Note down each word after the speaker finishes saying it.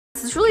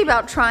It's really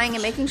about trying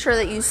and making sure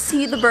that you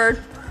see the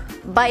bird,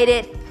 bite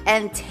it,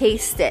 and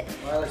taste it.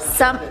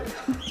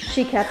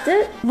 She kept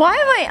it? Why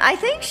am I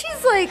think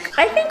she's like,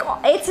 I think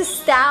it's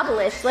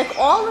established. Like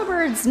all the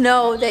birds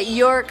know that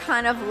you're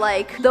kind of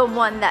like the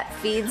one that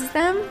feeds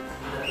them.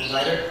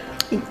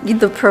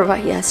 The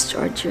provider? Yes,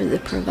 George, you're the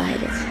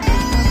provider.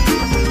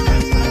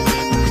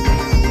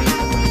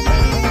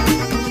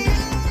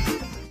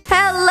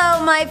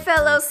 Hello, my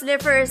fellow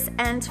sniffers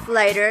and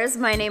flighters.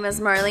 My name is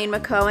Marlene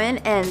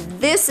McCohen, and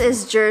this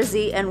is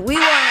Jersey, and we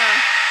wanna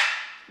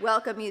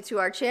welcome you to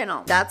our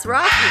channel. That's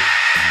Rocky.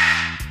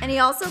 And he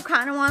also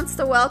kind of wants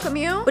to welcome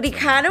you, but he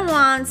kind of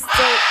wants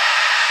to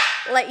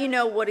let you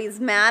know what he's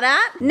mad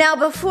at. Now,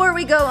 before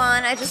we go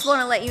on, I just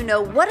want to let you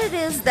know what it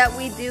is that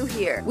we do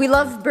here. We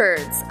love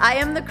birds. I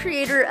am the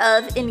creator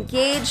of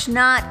Engage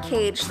Not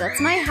Cage.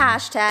 That's my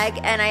hashtag,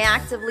 and I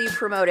actively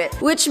promote it,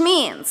 which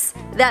means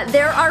that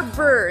there are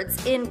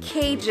birds in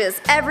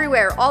cages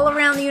everywhere, all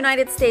around the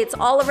United States,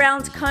 all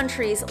around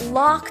countries,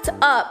 locked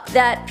up,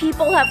 that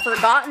people have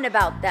forgotten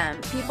about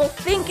them. People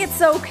think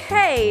it's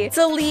okay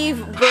to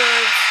leave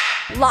birds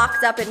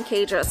locked up in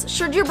cages.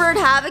 Should your bird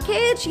have a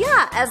cage?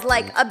 Yeah, as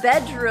like a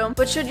bedroom.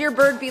 But should your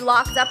bird be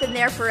locked up in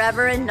there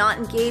forever and not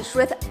engaged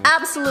with?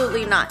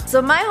 Absolutely not.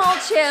 So my whole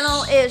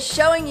channel is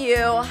showing you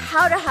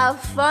how to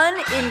have fun,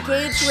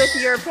 engage with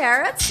your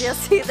parrots. You'll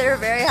see they're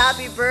very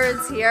happy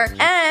birds here.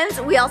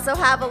 And we also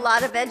have a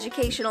lot of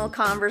educational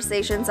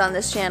conversations on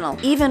this channel,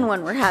 even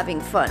when we're having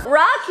fun.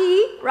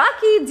 Rocky,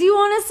 do you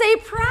want to say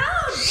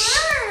proud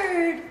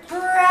bird?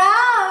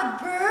 Proud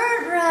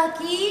bird,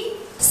 Rocky.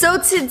 So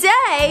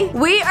today,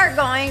 we are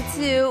going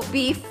to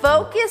be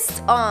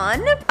focused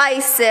on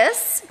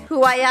Isis,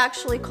 who I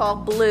actually call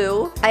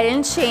Blue. I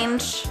didn't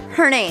change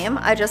her name.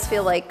 I just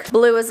feel like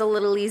Blue is a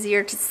little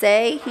easier to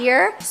say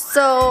here.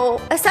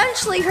 So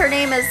essentially her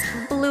name is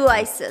Blue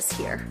Isis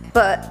here,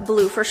 but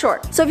Blue for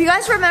short. So if you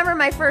guys remember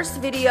my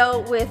first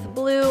video with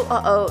Blue,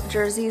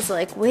 Jersey's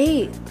like,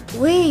 wait,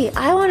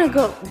 I wanna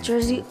go.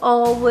 Jersey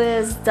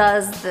always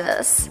does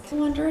this.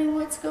 Wondering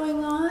what's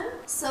going on?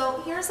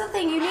 So here's the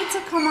thing, you need to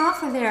come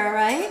off of there,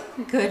 right?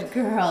 Good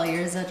girl,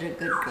 you're such a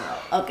good girl.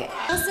 Okay,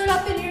 go sit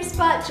up in your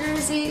spot,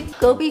 Jersey.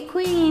 Go be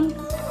queen.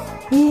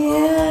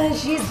 Yeah,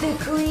 she's the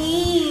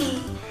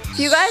queen.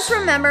 Do you guys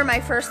remember my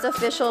first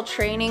official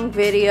training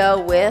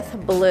video with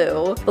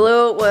Blue?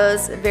 Blue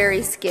was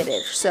very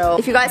skittish, so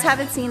if you guys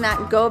haven't seen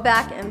that, go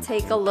back and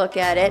take a look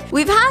at it.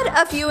 We've had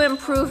a few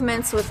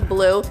improvements with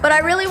Blue, but I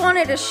really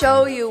wanted to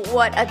show you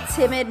what a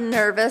timid,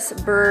 nervous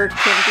bird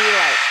can be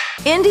like.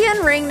 Indian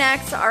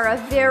ringnecks are a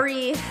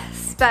very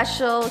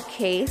special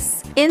case.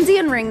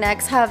 Indian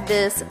ringnecks have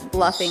this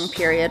bluffing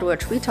period,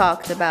 which we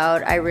talked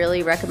about. I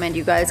really recommend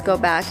you guys go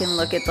back and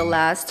look at the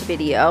last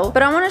video.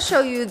 But I want to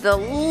show you the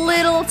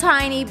little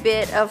tiny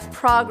bit of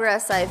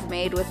progress I've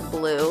made with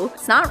Blue.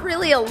 It's not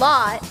really a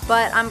lot,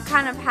 but I'm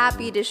kind of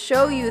happy to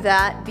show you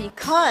that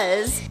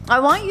because I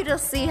want you to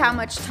see how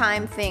much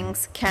time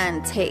things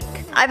can take.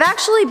 I've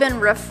actually been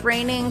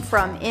refraining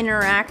from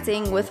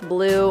interacting with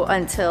Blue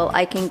until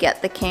I can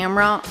get the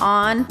camera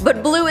on.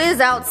 But Blue is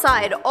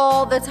outside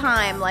all the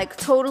time, like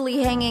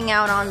totally hanging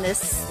out on this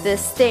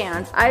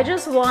stand. I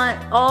just want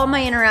all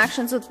my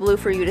interactions with Blue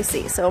for you to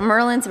see. So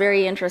Merlin's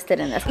very interested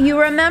in this. You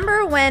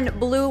remember when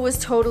Blue was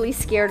totally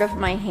scared of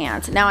my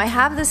hand. Now I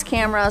have this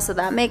camera, so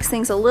that makes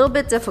things a little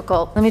bit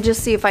difficult. Let me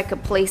just see if I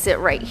could place it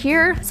right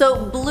here.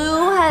 So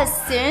Blue has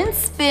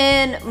since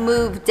been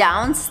moved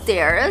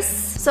downstairs.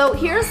 So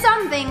here's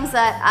some things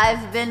that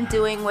I've been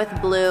doing with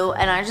Blue,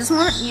 and I just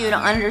want you to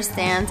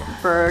understand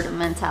bird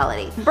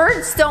mentality.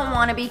 Birds don't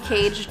want to be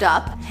caged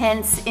up,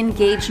 hence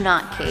engage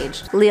not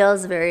caged.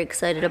 Leo's very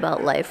excited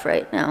about life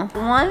right now.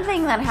 One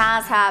thing that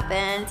has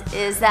happened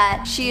is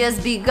that she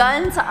has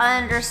begun to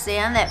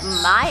understand that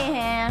my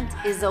hand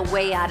is a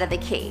way out of the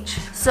cage.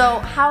 So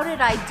how did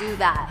I do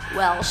that?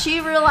 Well,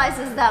 she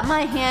realizes that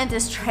my hand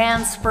is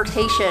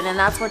transportation, and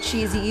that's what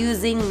she's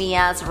using me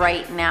as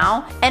right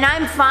now. And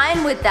I'm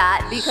fine with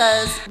that,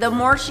 because the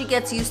more she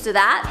gets used to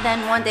that,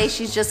 then one day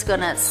she's just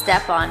gonna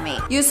step on me.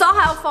 You saw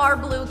how far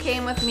Blue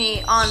came with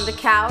me on the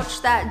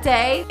couch that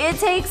day. It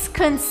takes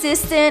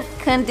consistent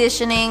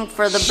conditioning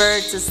for the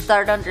bird to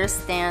start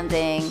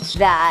understanding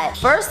that,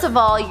 first of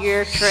all,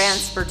 you're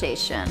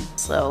transportation.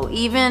 So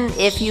even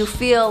if you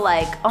feel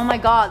like, oh my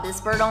God, this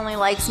bird only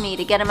likes me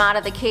to get him out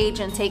of the cage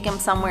and take him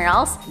somewhere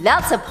else,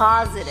 that's a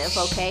positive,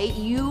 okay?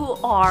 You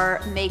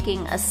are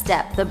making a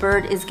step. The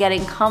bird is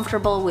getting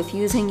comfortable with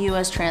using you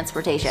as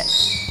transportation.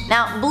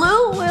 Now,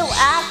 Blue will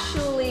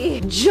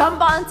actually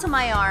jump onto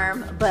my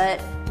arm,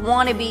 but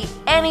want to be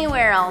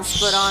anywhere else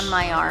but on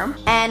my arm.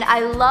 And I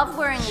love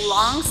wearing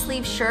long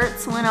sleeve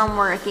shirts when I'm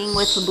working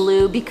with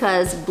Blue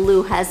because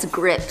Blue has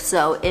grip.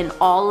 So in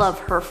all of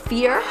her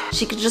fear,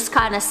 she could just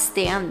kind of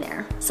stand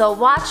there. So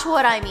watch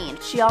what I mean.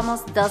 She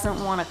almost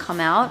doesn't want to come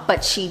out,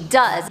 but she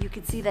does. You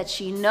can see that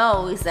she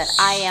knows that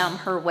I am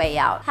her way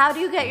out. How do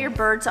you get your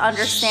bird to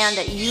understand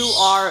that you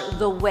are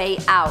the way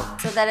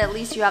out so that at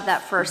least you have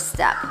that first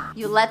step?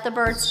 You let the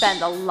bird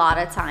spend a lot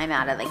of time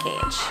out of the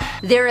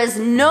cage. There is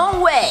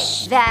no way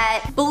that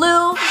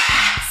Blue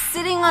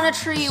on a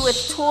tree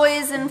with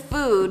toys and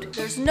food,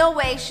 there's no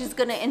way she's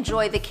gonna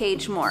enjoy the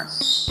cage more.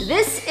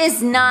 This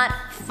is not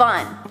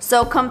fun.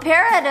 So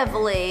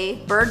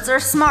comparatively, birds are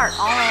smart,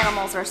 all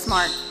animals are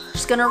smart.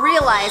 She's gonna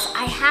realize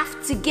I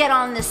have to get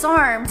on this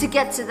arm to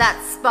get to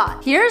that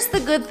spot. Here's the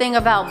good thing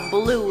about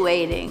Blue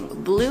waiting.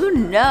 Blue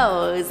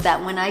knows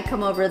that when I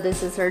come over,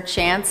 this is her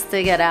chance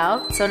to get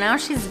out. So now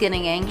she's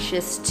getting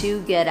anxious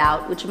to get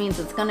out, which means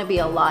it's gonna be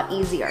a lot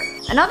easier.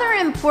 Another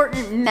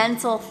important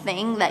mental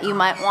thing that you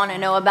might wanna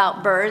know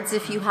about birds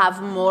if you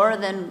have more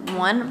than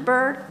one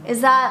bird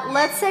is that,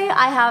 let's say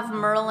I have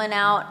Merlin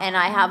out and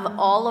I have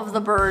all of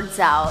the birds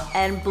out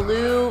and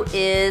Blue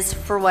is,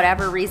 for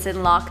whatever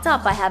reason, locked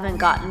up. I haven't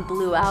gotten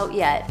Blue out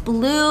yet.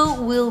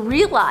 Blue will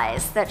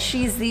realize that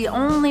she's the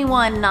only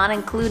one not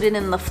included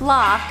in the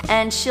flock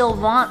and she'll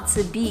want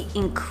to be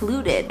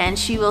included and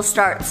she will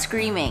start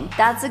screaming.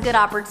 That's a good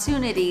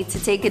opportunity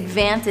to take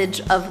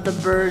advantage of the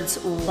bird's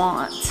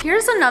want.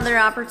 Here's another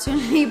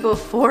opportunity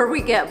before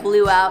we get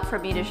Blue out for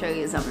me to show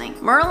you something.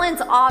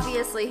 Merlin's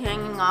obviously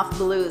hanging off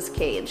Blue's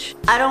cage.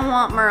 I don't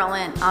want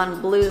Merlin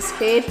on Blue's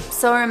cage.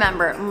 So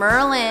remember,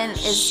 Merlin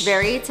is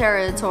very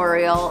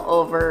territorial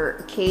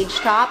over cage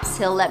tops.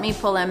 He'll let me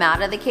pull him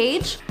out of the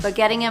cage, but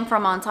getting him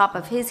from on top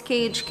of his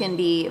cage can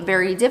be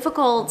very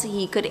difficult.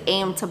 He could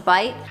aim to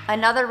bite.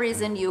 Another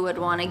reason you would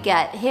want to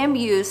get him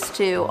used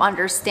to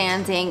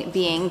understanding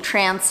being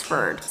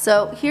transferred.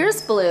 So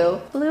here's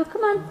Blue. Blue,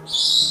 come on.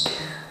 It's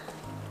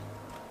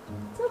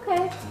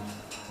okay.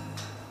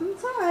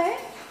 It's all right.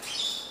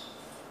 It's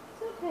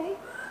okay.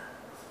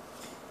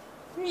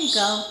 There you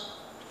go.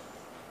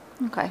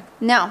 Okay,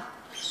 now,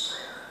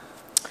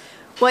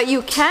 what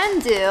you can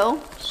do,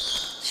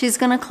 she's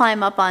gonna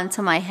climb up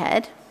onto my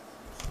head.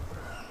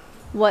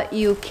 What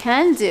you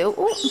can do,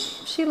 oh,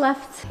 she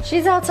left.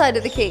 She's outside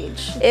of the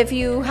cage. If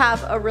you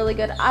have a really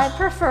good, I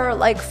prefer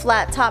like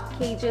flat top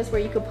cages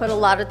where you could put a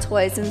lot of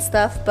toys and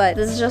stuff, but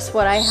this is just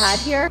what I had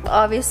here.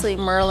 Obviously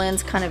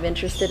Merlin's kind of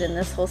interested in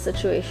this whole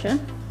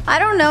situation. I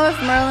don't know if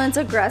Merlin's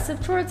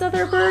aggressive towards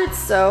other birds,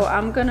 so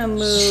I'm gonna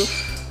move.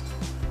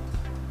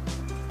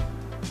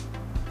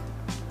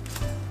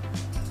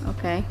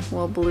 Okay,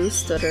 well Blue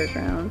stood her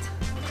ground.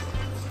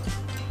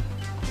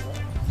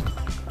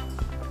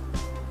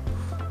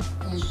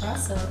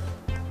 Impressive.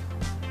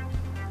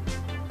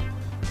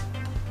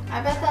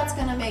 I bet that's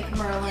gonna make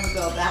Merlin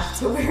go back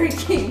to where he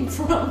came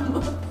from.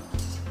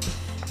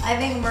 I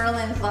think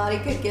Merlin thought he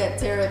could get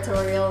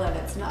territorial and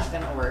it's not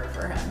gonna work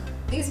for him.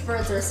 These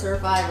birds are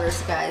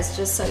survivors, guys,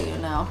 just so you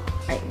know.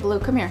 All right, Blue,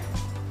 come here.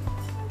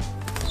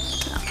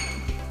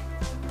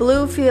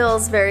 Blue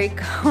feels very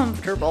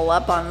comfortable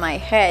up on my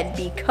head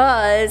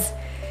because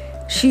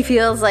she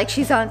feels like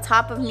she's on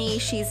top of me,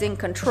 she's in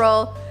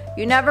control.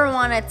 You never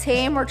want to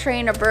tame or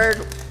train a bird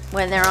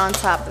when they're on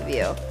top of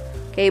you.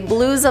 Okay,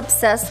 Blue's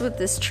obsessed with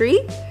this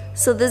tree,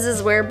 so this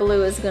is where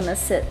Blue is gonna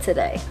sit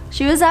today.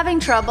 She was having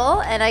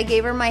trouble and I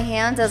gave her my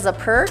hand as a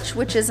perch,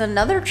 which is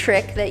another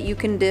trick that you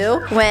can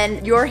do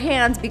when your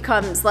hand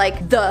becomes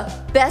like the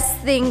best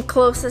thing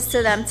closest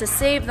to them to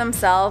save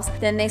themselves,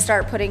 then they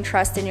start putting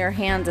trust in your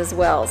hand as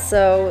well.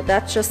 So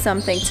that's just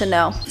something to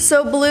know.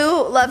 So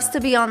Blue loves to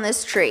be on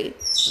this tree.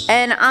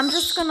 And I'm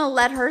just gonna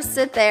let her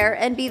sit there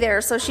and be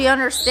there so she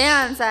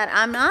understands that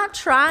I'm not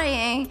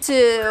trying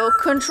to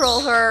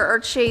control her or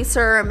chase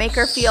her or make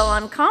her feel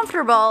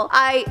uncomfortable.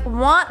 I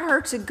want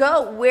her to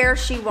go where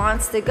she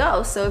wants to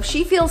go. So if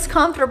she feels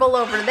comfortable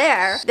over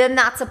there, then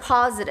that's a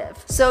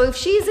positive. So if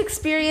she's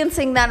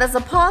experiencing that as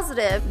a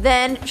positive,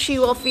 then she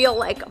will feel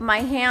like my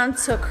hand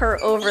took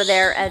her over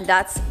there and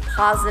that's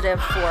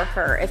positive for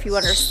her, if you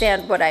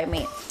understand what I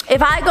mean.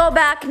 If I go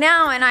back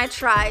now and I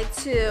try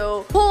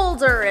to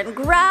hold her and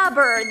grab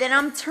her, then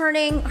I'm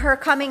turning her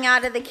coming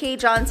out of the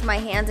cage onto my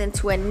hand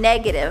into a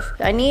negative.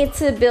 I need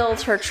to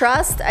build her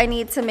trust. I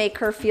need to make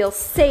her feel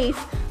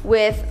safe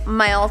with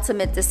my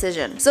ultimate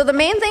decision. So the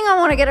main thing I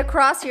want to get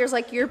across here is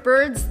like your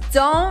birds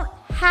don't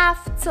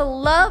have to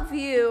love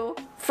you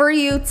for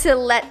you to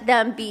let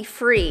them be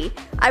free.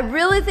 I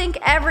really think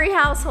every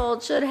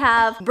household should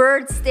have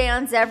bird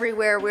stands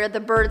everywhere where the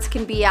birds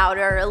can be out,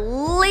 or at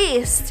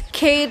least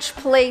cage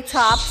play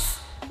tops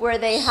where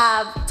they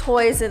have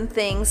toys and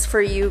things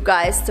for you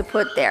guys to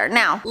put there.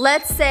 Now,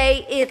 let's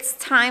say it's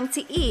time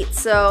to eat.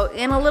 So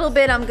in a little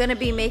bit, I'm gonna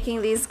be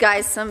making these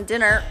guys some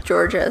dinner,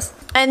 George's,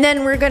 and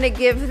then we're gonna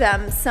give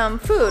them some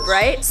food,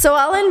 right? So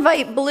I'll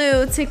invite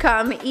Blue to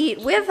come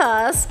eat with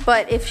us,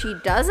 but if she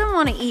doesn't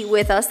wanna eat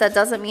with us, that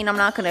doesn't mean I'm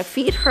not gonna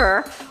feed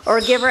her or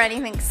give her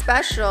anything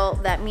special.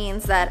 That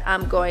means that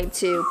I'm going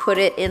to put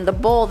it in the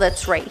bowl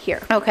that's right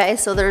here. Okay,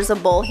 so there's a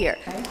bowl here.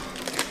 Okay.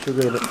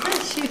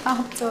 She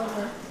hopped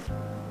over.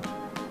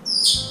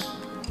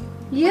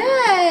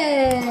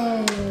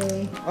 Yay!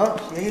 Oh,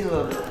 she ate a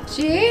little bit.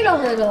 She ate a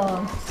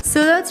little.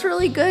 So that's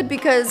really good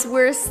because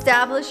we're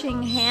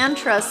establishing hand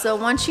trust. So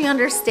once she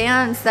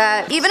understands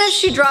that even if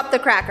she dropped the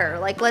cracker,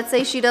 like let's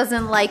say she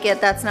doesn't like it,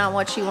 that's not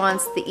what she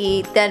wants to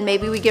eat, then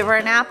maybe we give her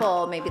an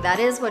apple. Maybe that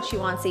is what she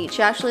wants to eat.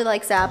 She actually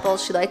likes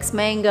apples. She likes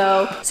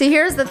mango. So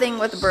here's the thing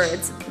with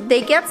birds.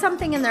 They get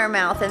something in their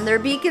mouth and their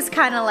beak is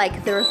kind of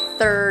like their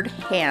third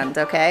hand,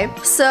 okay?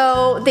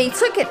 So they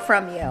took it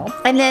from you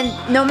and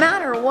then no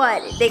matter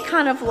what, they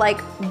kind of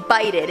like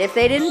bite it. If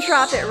they didn't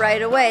drop it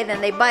right away, then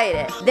they bite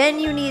it. Then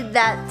you need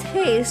that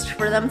taste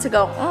for them to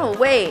go, oh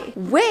wait,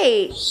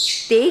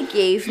 they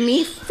gave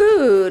me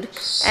food.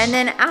 And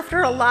then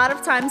after a lot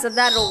of times of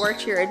that, it'll work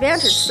to your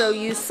advantage. So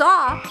you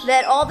saw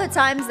that all the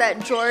times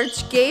that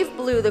George gave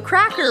Blue the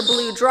cracker,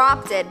 Blue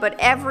dropped it, but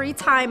every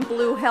time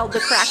Blue held the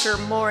cracker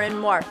more and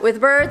more.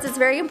 With birds, it's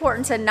very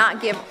important to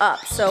not give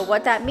up. So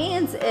what that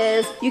means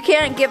is you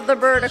can't give the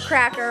bird a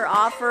cracker,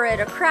 offer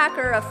it a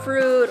cracker, a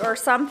fruit, or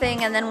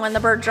something, and then when the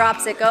bird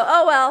drops it, go,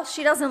 oh well,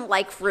 she doesn't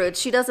like fruit,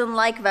 she doesn't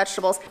like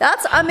vegetables.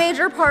 That's a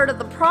major part of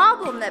the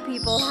problem that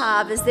people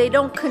have is they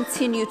don't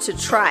continue to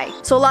try.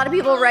 So a lot of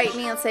people write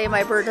me and say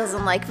my bird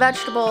doesn't like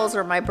vegetables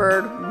or my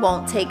bird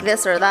won't take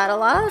this or that. A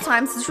lot of the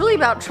times it's really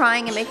about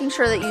trying and making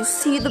sure that you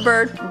see the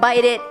bird,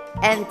 bite it,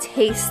 and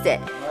taste it.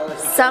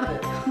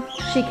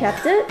 She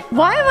kept it?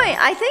 Why am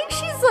I think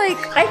she's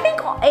like, I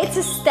think it's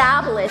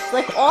established.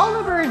 Like all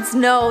the birds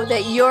know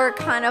that you're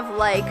kind of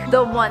like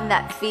the one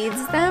that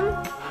feeds them.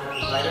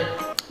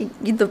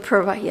 The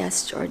provider.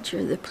 Yes, George,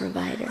 you're the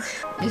provider.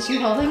 Is she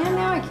holding it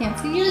now? I can't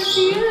see. Yes,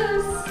 she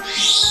is.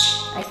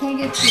 I can't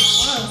get too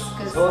close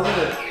because. Holding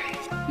it.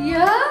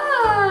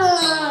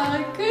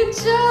 Yeah. Good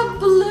job,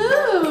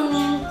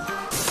 Blue.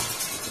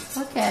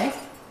 Okay.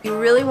 You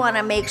really want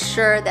to make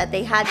sure that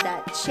they had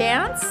that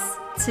chance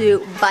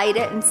to bite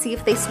it and see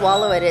if they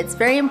swallow it. It's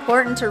very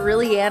important to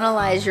really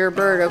analyze your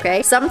bird,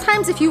 okay?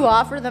 Sometimes if you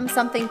offer them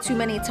something too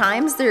many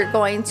times, they're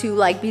going to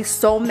like be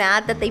so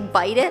mad that they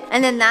bite it,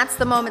 and then that's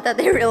the moment that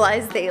they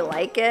realize they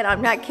like it.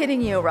 I'm not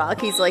kidding you,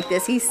 Rocky's like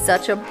this. He's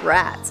such a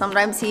brat.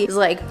 Sometimes he's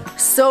like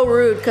so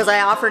rude because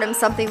I offered him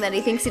something that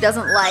he thinks he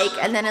doesn't like,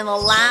 and then in the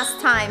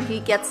last time he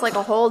gets like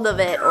a hold of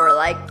it or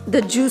like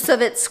the juice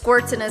of it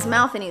squirts in his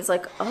mouth and he's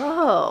like,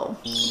 oh.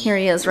 Here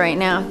he is right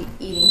now,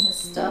 eating his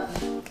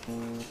stuff.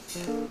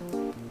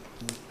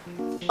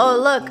 Oh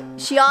look,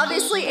 she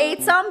obviously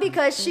ate some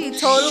because she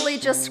totally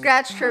just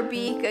scratched her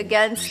beak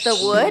against the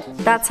wood.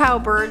 That's how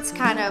birds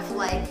kind of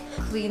like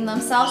clean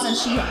themselves, and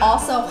she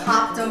also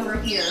hopped over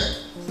here.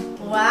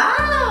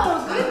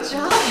 Wow, good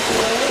job,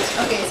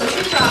 George. Okay, so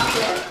she dropped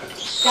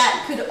it.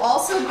 That could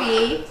also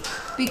be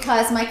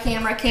because my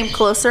camera came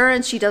closer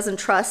and she doesn't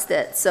trust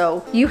it.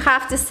 So you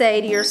have to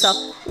say to yourself,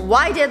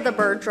 why did the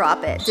bird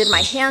drop it? Did my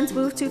hands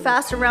move too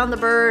fast around the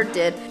bird?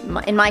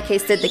 In my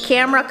case, did the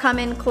camera come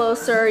in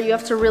closer? You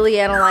have to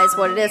really analyze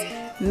what it is.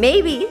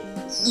 Maybe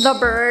the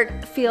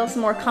bird feels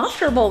more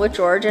comfortable with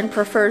George and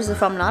prefers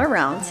if I'm not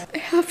around. I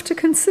have to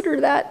consider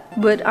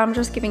that, but I'm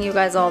just giving you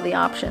guys all the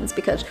options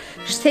because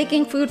she's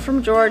taking food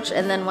from George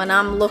and then when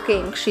I'm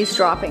looking, she's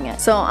dropping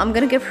it. So I'm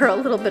gonna give her a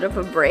little bit of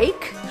a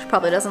break. She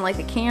probably doesn't like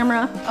the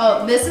camera.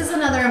 Oh, this is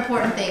another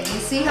important thing. You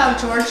see how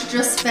George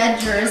just fed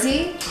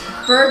Jersey?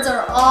 Birds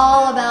are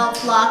all about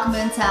flock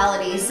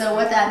mentality. So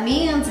what that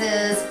means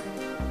is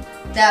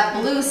that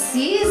Blue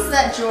sees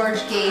that George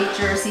gave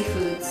Jersey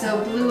food.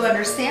 So Blue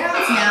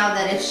understands now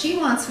that if she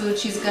wants food,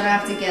 she's gonna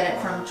have to get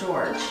it from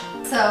George.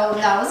 So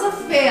that was a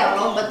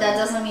fail, but that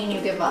doesn't mean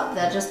you give up.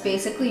 That just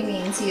basically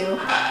means you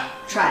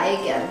try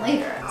again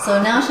later.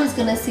 So now she's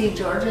gonna see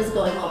George is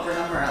going over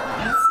to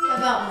Merlin. Let's see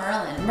about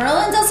Merlin.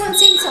 Merlin doesn't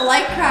seem to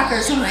like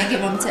crackers when I give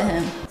them to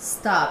him.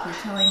 Stop, you're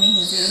telling me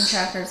he's eating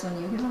crackers when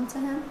you give them to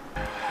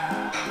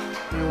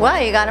him? Wow,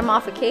 you got him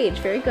off a cage,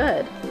 very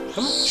good.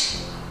 Come on.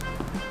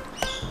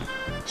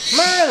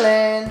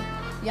 Merlin!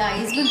 Yeah,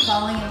 he's been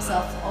calling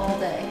himself all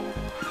day.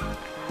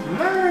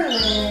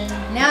 Merlin!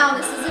 Now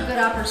this is a good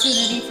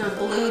opportunity for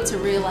Blue to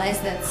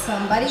realize that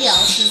somebody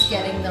else is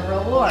getting the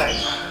reward.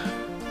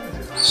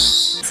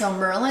 So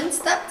Merlin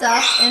stepped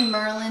up and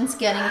Merlin's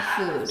getting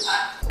food.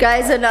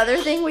 Guys, another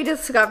thing we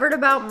discovered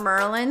about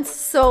Merlin,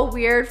 so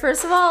weird.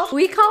 First of all,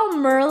 we call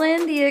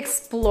Merlin the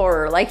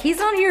Explorer. Like,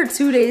 he's on here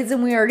 2 days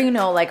and we already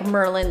know, like,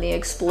 Merlin the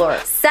Explorer.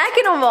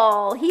 Second of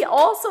all, he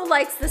also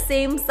likes the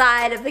same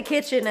side of the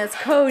kitchen as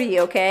Cody,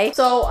 okay?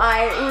 So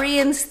I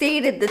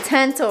reinstated the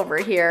tent over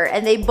here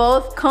and they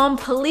both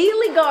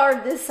completely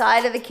guard this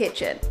side of the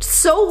kitchen.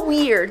 So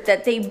weird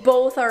that they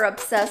both are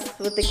obsessed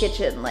with the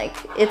kitchen. Like,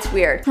 it's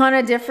weird. On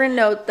a different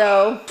note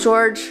though,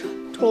 George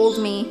told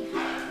me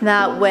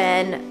that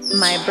when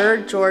my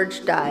bird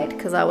George died,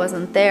 because I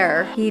wasn't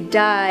there, he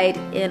died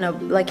in a,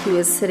 like he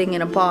was sitting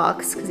in a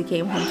box because he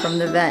came home from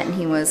the vet and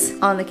he was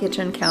on the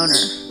kitchen counter,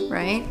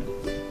 right?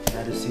 I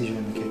had a seizure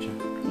in the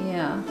kitchen.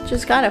 Yeah,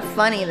 just kind of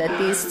funny that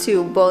these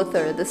two both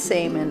are the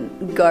same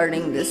and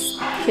guarding this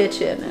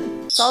kitchen.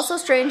 And it's also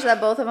strange that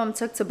both of them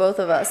took to both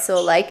of us.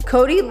 So like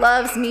Cody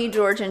loves me,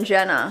 George, and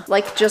Jenna,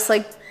 like just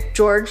like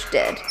George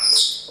did.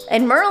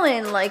 And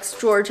Merlin likes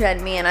George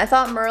and me, and I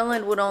thought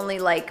Merlin would only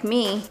like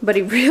me, but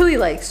he really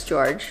likes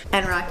George.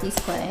 And Rocky's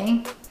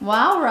playing.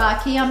 Wow,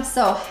 Rocky, I'm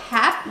so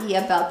happy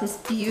about this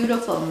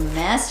beautiful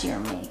mess you're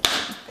making.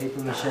 Paper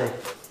mache.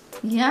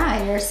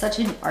 Yeah, you're such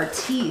an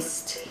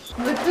artiste.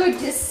 Look who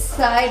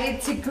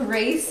decided to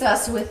grace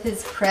us with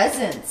his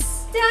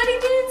presence. Daddy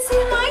didn't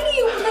say hi to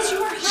you because you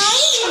were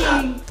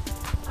hiding.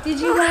 Did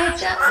you like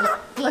that?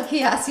 Look,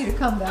 he asked you to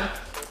come back.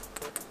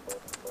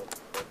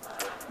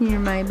 You're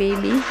my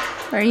baby.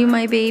 Are you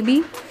my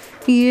baby?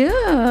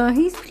 Yeah,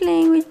 he's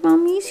playing with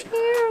mommy's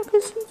hair.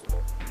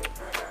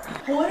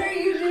 What are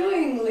you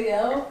doing,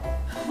 Leo?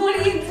 What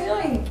are you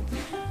doing?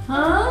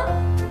 Huh?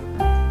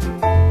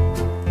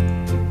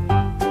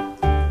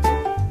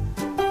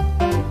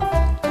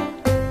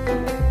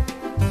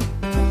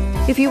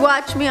 If you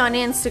watch me on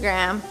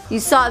Instagram,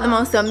 you saw the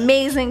most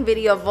amazing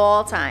video of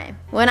all time.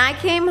 When I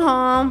came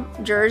home,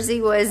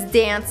 Jersey was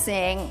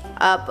dancing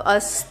up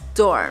a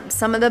storm.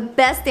 Some of the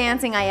best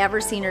dancing I ever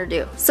seen her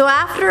do. So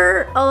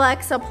after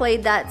Alexa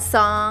played that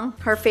song,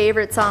 her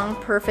favorite song,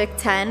 Perfect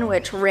 10,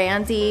 which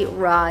Randy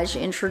Raj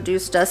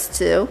introduced us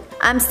to,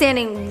 I'm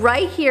standing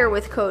right here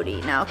with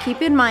Cody. Now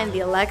keep in mind the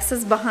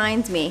Alexa's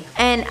behind me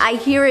and I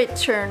hear it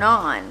turn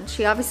on.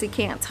 She obviously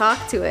can't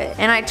talk to it.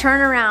 And I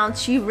turn around,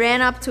 she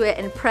ran up to it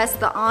and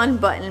pressed the on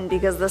button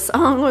because the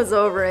song was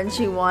over and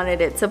she wanted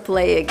it to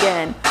play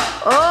again.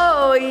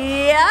 Oh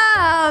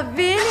yeah,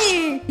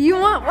 Vinny. You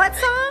want what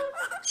song?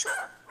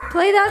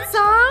 Play that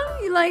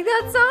song? You like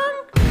that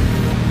song?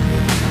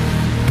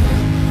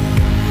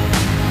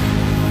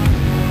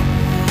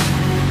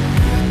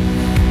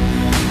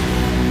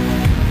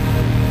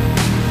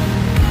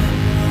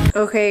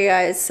 Okay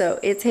guys,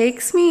 so it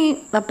takes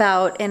me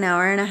about an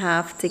hour and a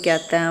half to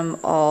get them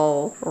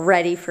all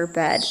ready for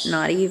bed.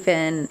 Not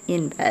even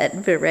in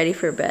bed, but ready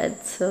for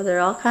bed. So they're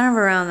all kind of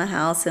around the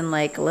house in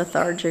like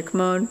lethargic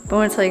mode. But I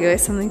want to tell you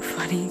guys something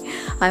funny.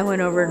 I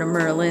went over to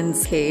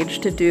Merlin's cage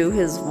to do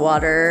his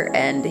water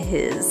and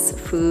his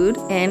food,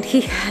 and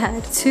he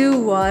had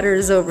 2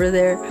 waters over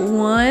there.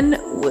 One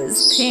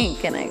was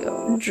pink, and I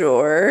go,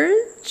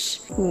 George,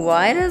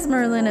 why does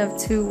Merlin have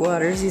 2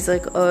 waters? He's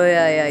like, oh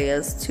yeah, he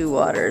has 2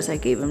 waters. I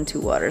gave him 2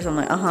 waters. I'm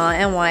like,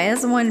 and why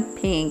is one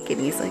pink? And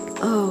he's like,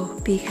 oh,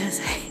 because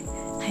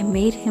I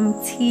made him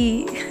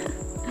tea.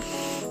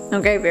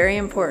 Okay, very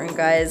important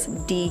guys,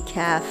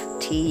 decaf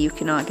tea. You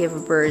cannot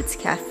give birds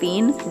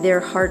caffeine.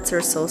 Their hearts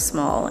are so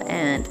small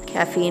and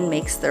caffeine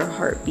makes their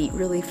heart beat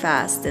really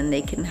fast and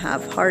they can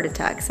have heart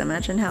attacks.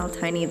 Imagine how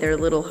tiny their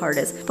little heart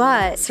is.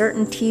 But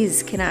certain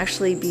teas can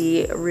actually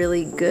be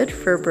really good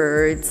for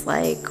birds,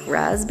 like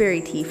raspberry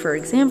tea for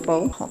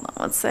example. Hold on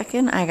one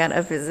second, I got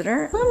a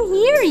visitor. I'm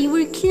here, you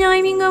were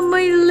climbing up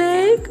my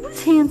leg.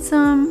 It's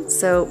handsome.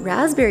 So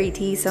raspberry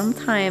tea,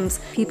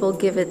 sometimes people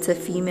give it to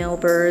female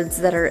birds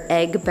that are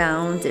egg bound.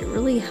 It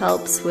really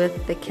helps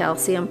with the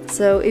calcium.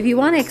 So if you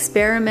want to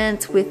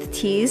experiment with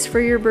teas for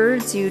your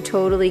birds, you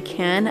totally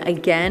can.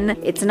 Again,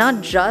 it's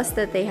not just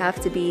that they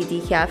have to be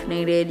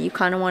decaffeinated. You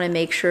kind of want to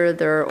make sure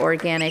they're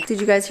organic.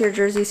 Did you guys hear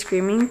Jersey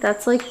screaming?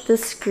 That's like the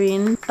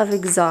scream of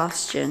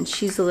exhaustion.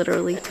 She's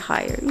literally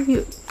tired.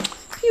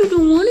 You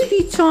don't want to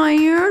be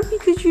tired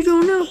because you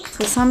don't know.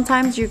 So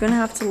sometimes you're going to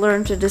have to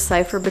learn to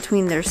decipher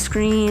between their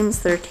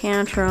screams, their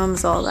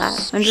tantrums, all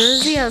that. And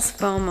Jersey has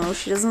FOMO.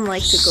 She doesn't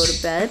like to go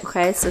to bed.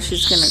 Okay, so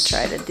she's going to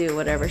try to do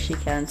whatever she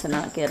can to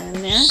not get in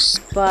there.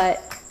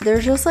 But they're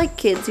just like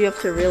kids. You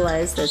have to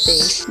realize that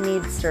they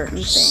need certain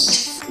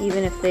things,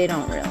 even if they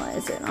don't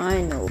realize it.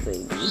 I know,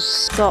 baby.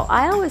 So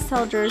I always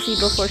tell Jersey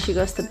before she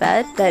goes to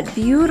bed that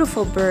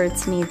beautiful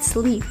birds need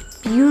sleep.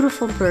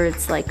 Beautiful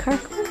birds like her.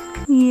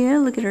 Yeah,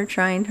 look at her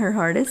trying her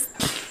hardest.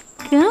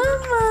 Come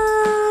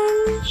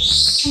on.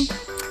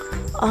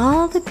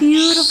 All the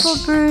beautiful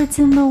birds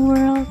in the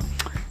world,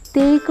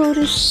 they go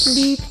to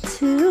sleep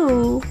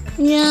too.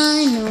 Yeah,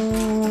 I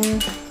know.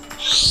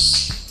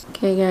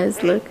 Okay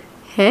guys, look.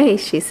 Hey,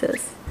 she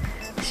says.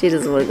 She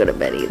doesn't want to go to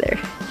bed either.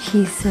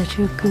 She's such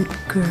a good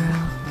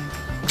girl.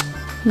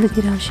 Look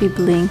at how she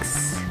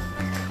blinks.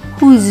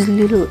 Who's a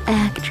little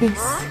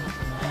actress?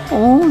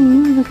 Oh,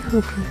 you look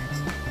so good.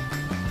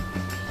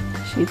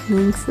 She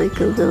blinks like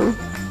a little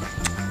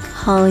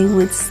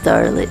Hollywood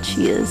starlet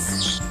she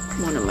is.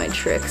 One of my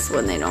tricks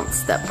when they don't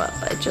step up,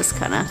 I just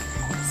kind of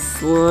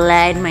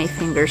slide my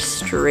finger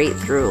straight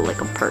through like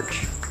a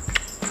perch.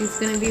 He's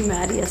gonna be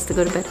mad he has to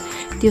go to bed.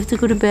 Do you have to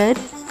go to bed?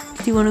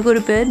 Do you want to go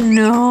to bed?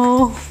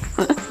 No.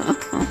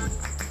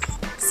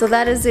 So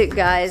that is it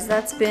guys,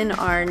 that's been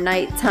our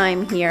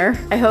nighttime here.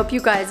 I hope you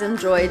guys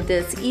enjoyed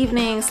this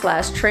evening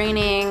 /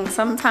 training.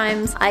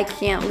 Sometimes I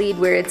can't lead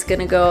where it's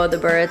gonna go, the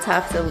birds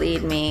have to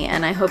lead me,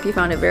 and I hope you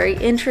found it very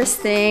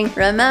interesting.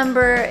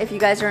 Remember, if you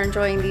guys are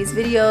enjoying these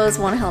videos,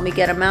 want to help me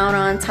get them out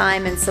on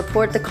time and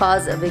support the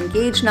cause of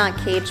Engage Not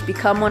Cage,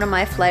 become one of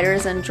my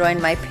flighters and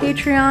join my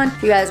Patreon.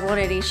 If you guys want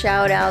any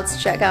shout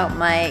outs, check out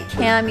my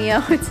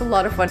Cameo. It's a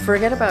lot of fun.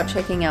 Forget about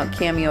checking out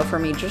Cameo for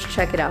me, just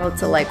check it out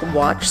to like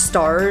watch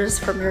stars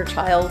from your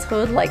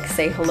childhood, like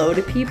say hello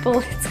to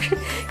people.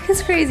 It's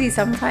is crazy.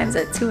 Sometimes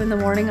at 2 in the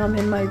morning, I'm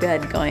in my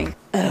bed going,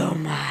 oh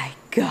my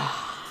God.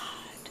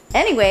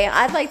 Anyway,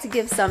 I'd like to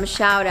give some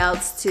shout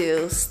outs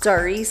to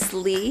Starice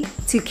Lee,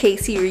 to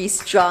Casey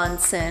Reese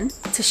Johnson,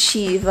 to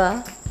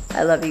Shiva.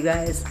 I love you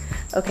guys.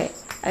 Okay,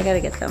 I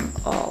gotta get them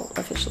all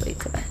officially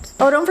to bed.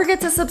 Oh, don't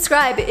forget to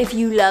subscribe if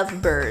you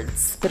love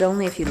birds. But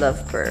only if you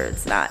love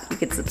birds, not you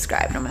can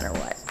subscribe no matter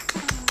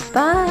what.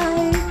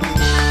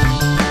 Bye.